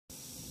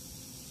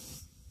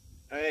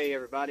Hey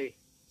everybody,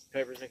 it's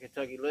Peppers in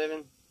Kentucky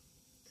Living.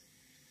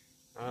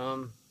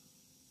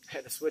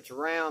 Had to switch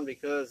around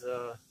because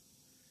the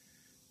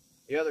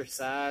other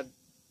side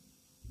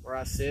where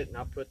I sit and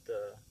I put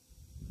the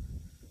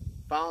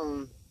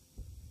phone,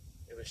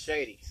 it was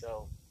shady,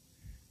 so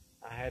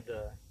I had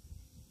to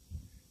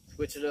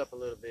switch it up a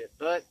little bit.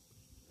 But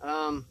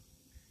I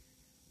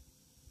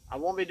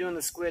won't be doing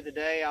the squid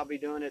today. I'll be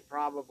doing it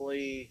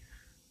probably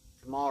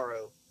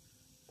tomorrow.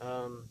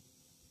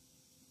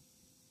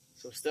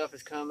 Some stuff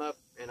has come up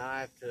and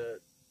I have to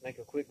make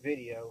a quick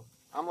video.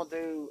 I'm going to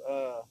do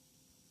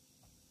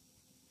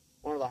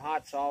one of the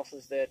hot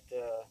sauces that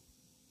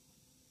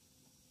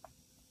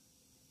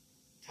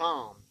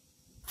Tom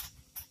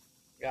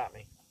got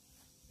me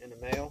in the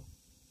mail.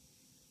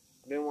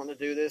 I've been wanting to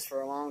do this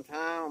for a long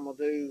time. I'm going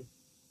to do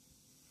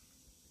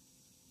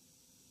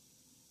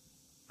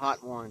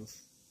hot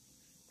ones.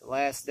 The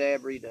Last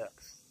Dab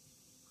Reduxx.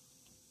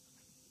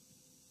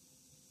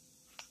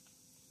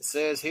 It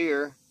says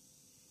here,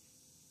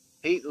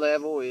 heat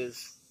level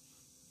is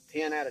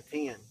 10 out of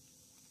 10.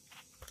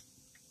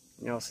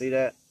 Y'all see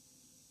that?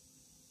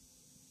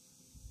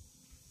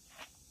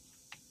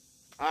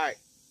 Alright.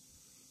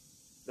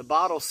 The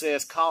bottle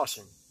says,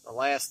 caution, the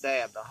last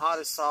dab, the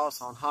hottest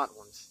sauce on hot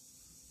ones.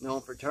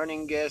 Known for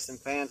turning guests and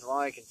fans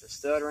alike into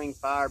stuttering,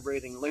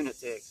 fire-breathing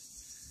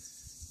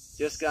lunatics.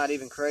 Just got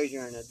even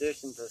crazier in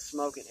addition to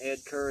smoking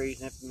Ed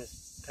Curry's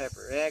infamous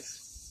Pepper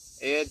X.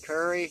 Ed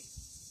Curry,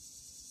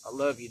 I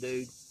love you,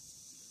 dude.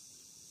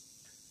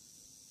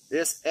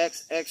 This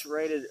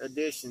XX-rated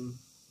edition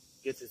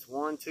gets its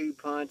 1-2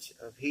 punch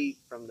of heat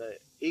from the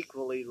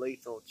equally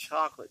lethal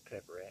chocolate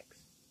Pepper X.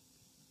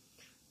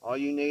 All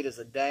you need is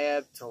a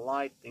dab to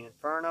light the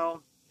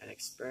inferno and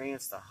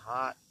experience the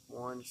hot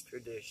ones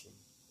tradition.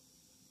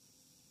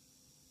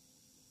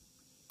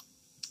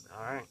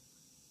 Alright.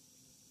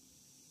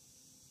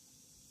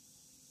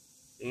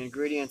 The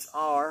ingredients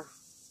are,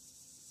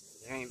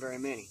 there ain't very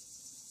many,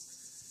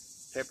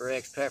 Pepper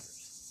X peppers.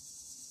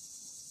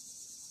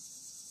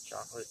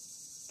 Chocolate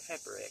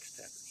Pepper X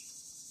peppers,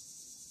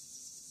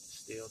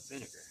 distilled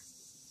vinegar,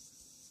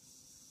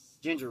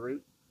 ginger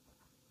root,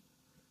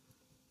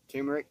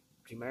 turmeric,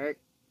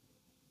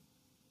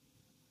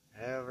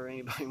 however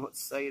anybody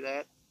wants to say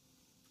that,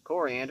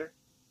 coriander,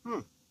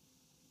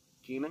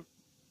 cumin,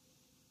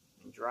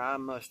 and dry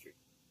mustard.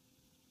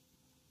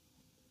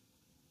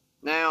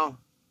 Now,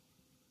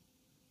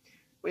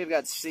 we've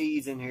got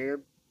seeds in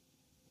here,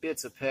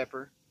 bits of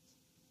pepper,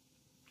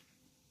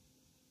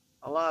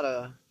 a lot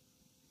of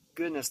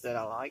goodness that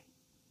I like.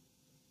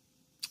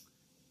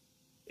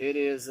 It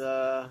is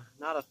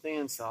not a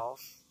thin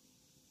sauce.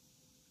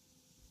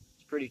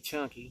 It's pretty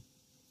chunky.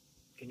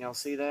 Can y'all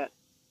see that?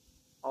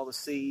 All the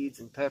seeds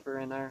and pepper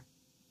in there.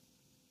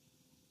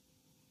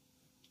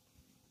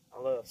 I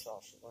love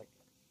sauces like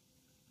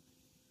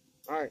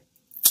that. Alright.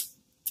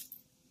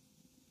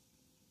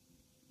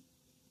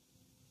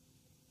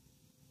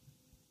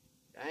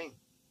 Dang.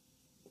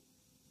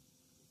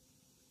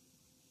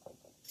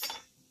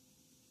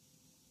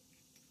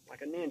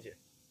 Like a ninja.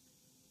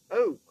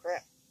 Oh,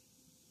 crap.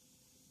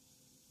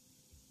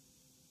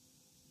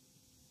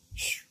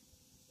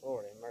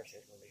 Lord have mercy,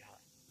 it's going to be hot.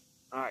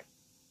 Alright.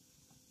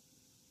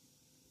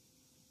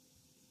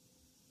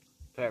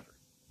 Pepper.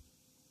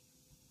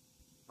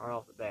 Right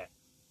off the bat.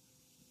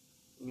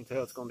 You can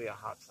tell it's going to be a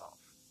hot sauce.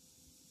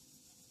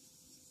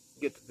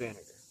 Get the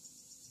vinegar.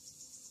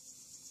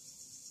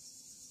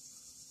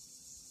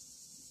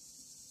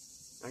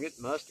 I get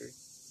the mustard.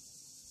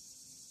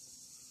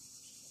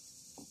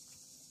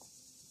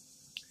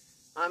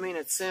 I mean,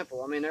 it's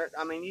simple. I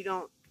mean, you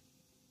don't.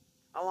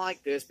 I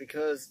like this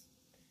because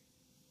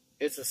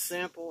it's a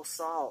simple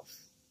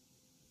sauce.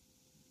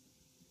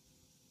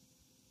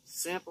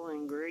 Simple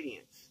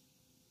ingredients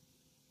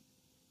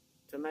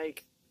to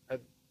make a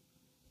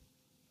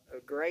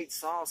great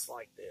sauce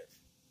like this.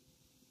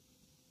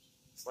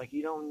 It's like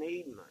you don't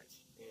need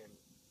much, and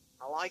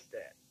I like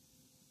that.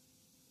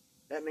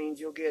 That means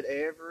you'll get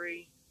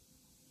every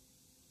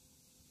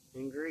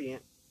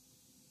ingredient.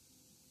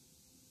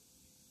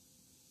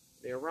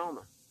 The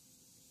aroma.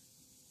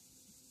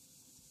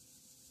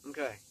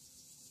 Okay.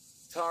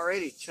 It's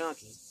already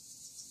chunky.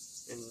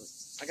 And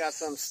I got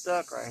some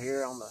stuck right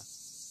here on the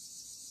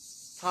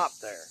top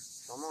there.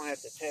 So I'm going to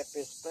have to tap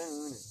this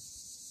spoon.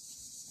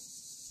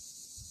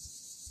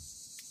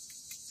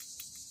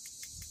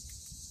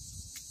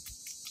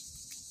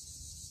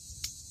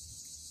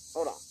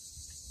 Hold on.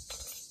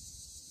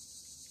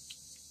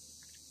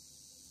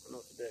 I don't know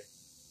what to do.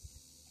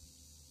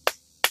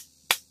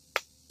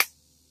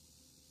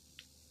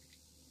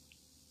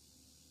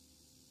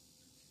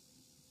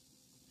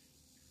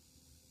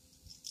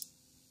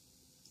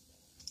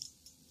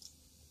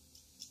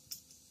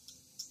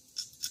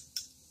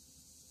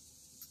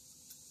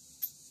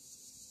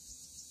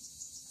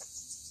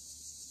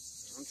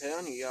 I'm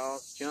telling you, y'all,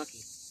 it's chunky.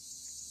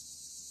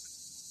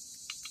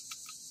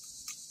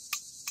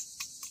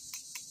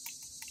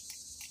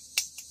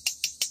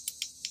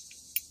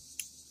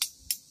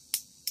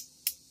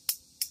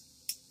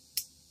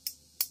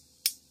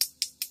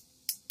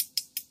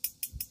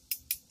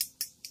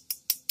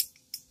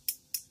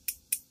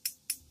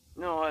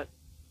 You know what?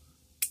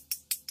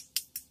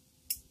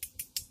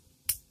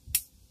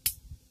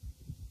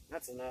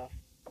 That's enough.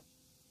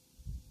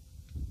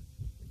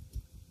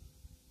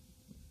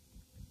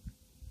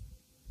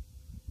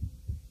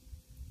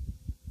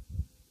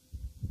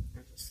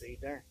 There's a seed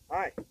there.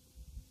 Alright.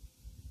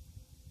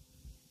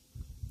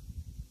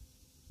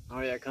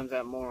 Oh yeah, it comes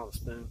out more on the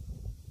spoon.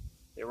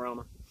 The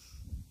aroma.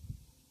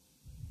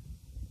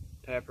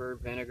 Pepper,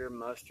 vinegar,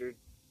 mustard.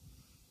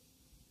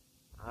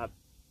 I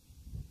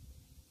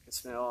can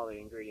smell all the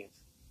ingredients.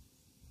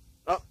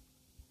 Oh!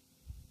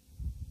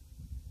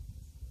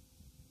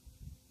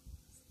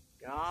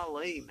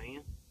 Golly,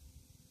 man.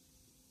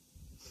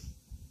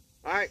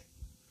 Alright.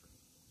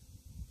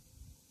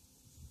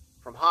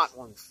 From Hot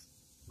Ones.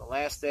 The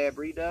Last Dab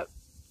Reduxx.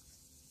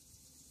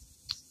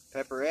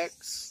 Pepper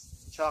X.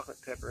 Chocolate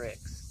Pepper X.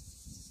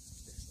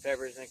 This is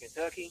Peppers in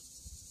Kentucky.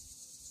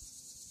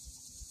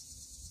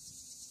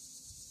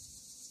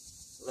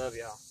 Love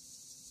y'all.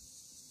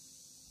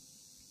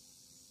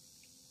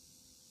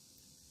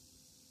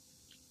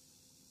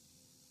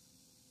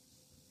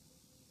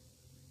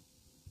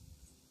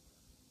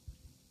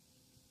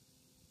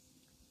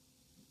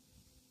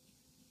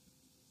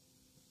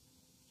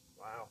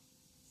 Wow.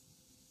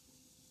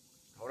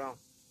 Hold on.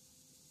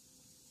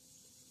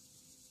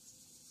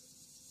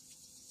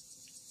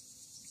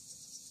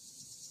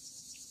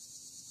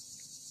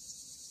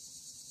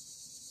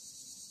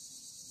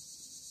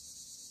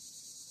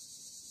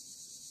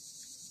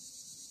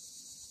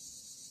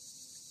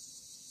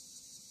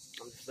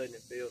 I'm just letting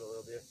it build a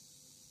little bit.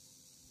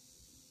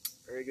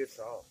 Very good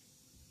sauce.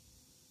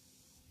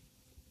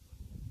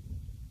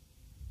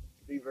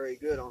 Be very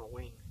good on a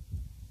wing.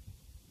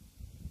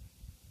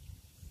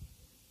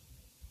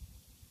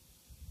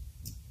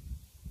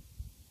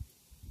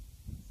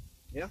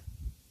 Yeah.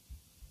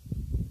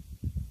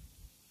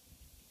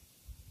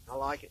 I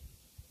like it.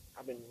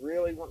 I've been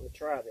really wanting to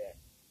try that.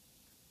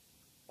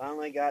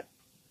 Finally got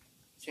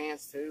a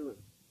chance to, and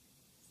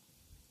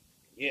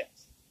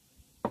yes.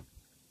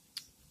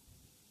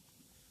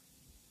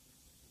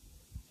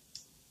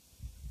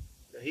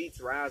 The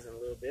heat's rising a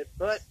little bit,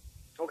 but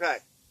okay.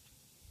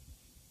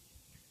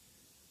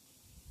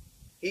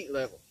 Heat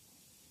level.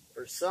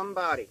 For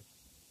somebody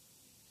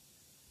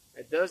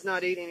that does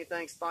not eat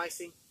anything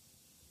spicy,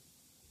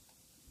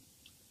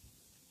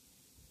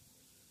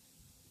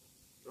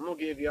 I'm going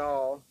to give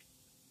y'all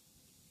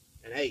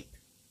an 8.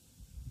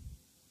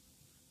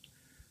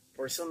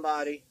 For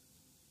somebody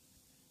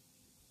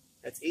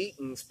that's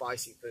eating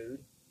spicy food,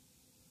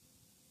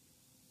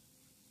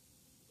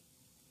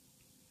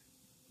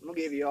 I'm going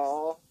to give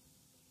y'all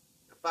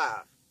a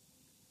 5.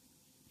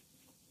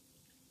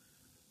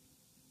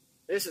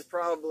 This is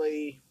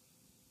probably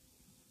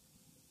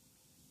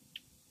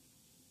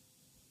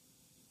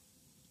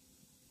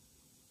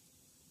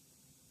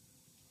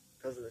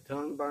because of the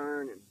tongue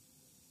burn and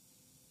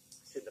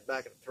hit the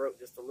back of the throat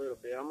just a little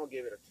bit. I'm going to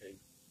give it a 2.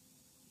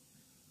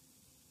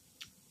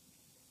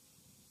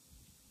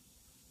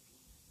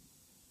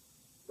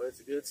 But it's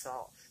a good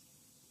sauce.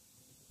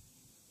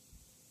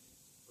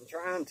 I'm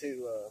trying to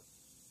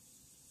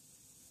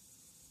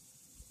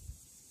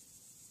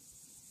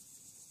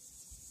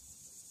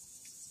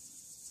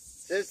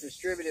it says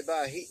distributed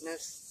by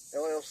Heatness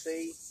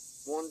LLC,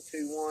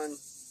 121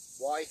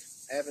 Wife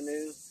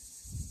Avenue,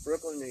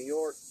 Brooklyn, New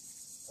York,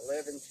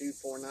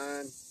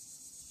 11249.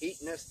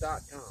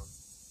 Heatness.com.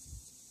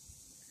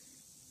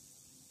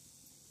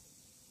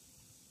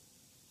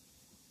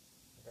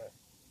 Okay.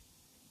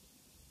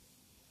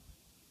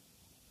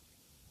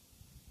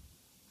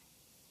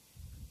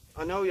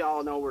 I know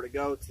y'all know where to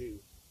go to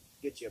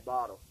get you a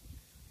bottle.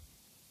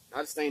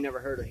 I just ain't never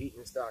heard of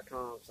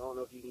Heatness.com, so I don't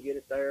know if you can get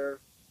it there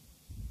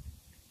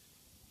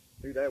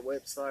through that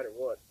website or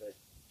what, but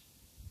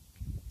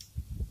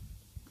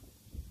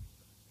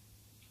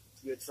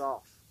it's good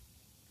sauce.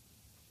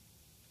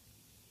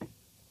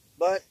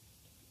 But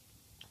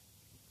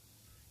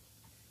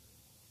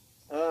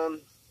I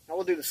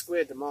will do the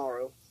squid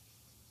tomorrow.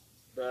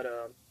 But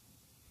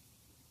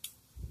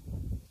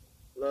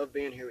love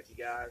being here with you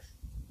guys.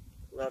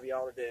 Love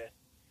y'all to death.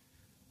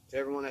 To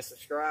everyone that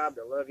subscribed,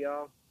 I love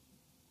y'all.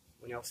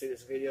 When y'all see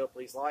this video,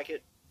 please like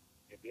it.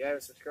 If you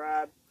haven't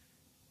subscribed,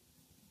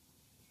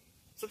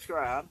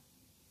 subscribe.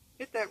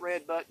 Hit that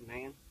red button,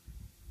 man.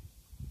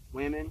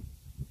 Women,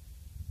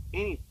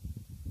 any.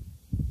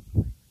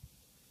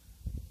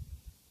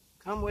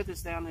 Come with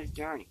us down this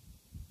journey.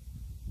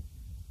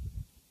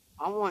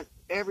 I want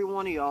every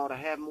one of y'all to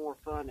have more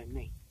fun than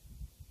me.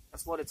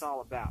 That's what it's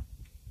all about.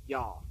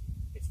 Y'all.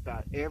 It's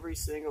about every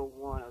single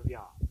one of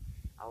y'all.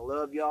 I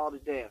love y'all to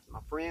death.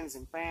 My friends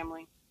and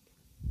family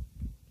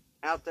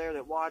out there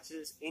that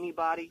watches,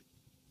 anybody,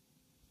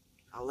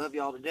 I love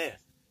y'all to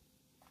death.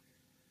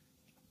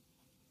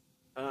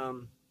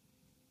 But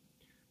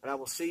I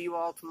will see you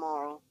all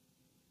tomorrow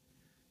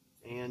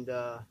and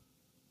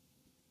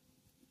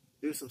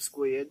do some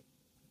squid,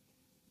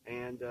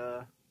 and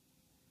I'll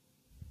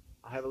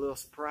have a little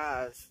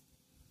surprise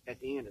at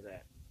the end of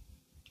that.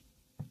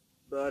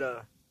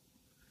 But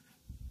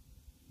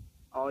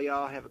all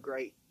y'all have a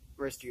great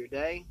rest of your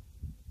day.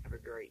 Have a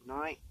great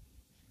night.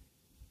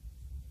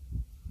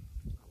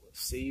 I will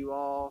see you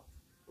all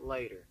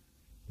later.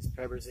 This is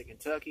Peppers in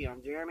Kentucky.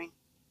 I'm Jeremy.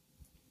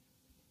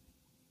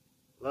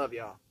 Love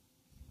y'all.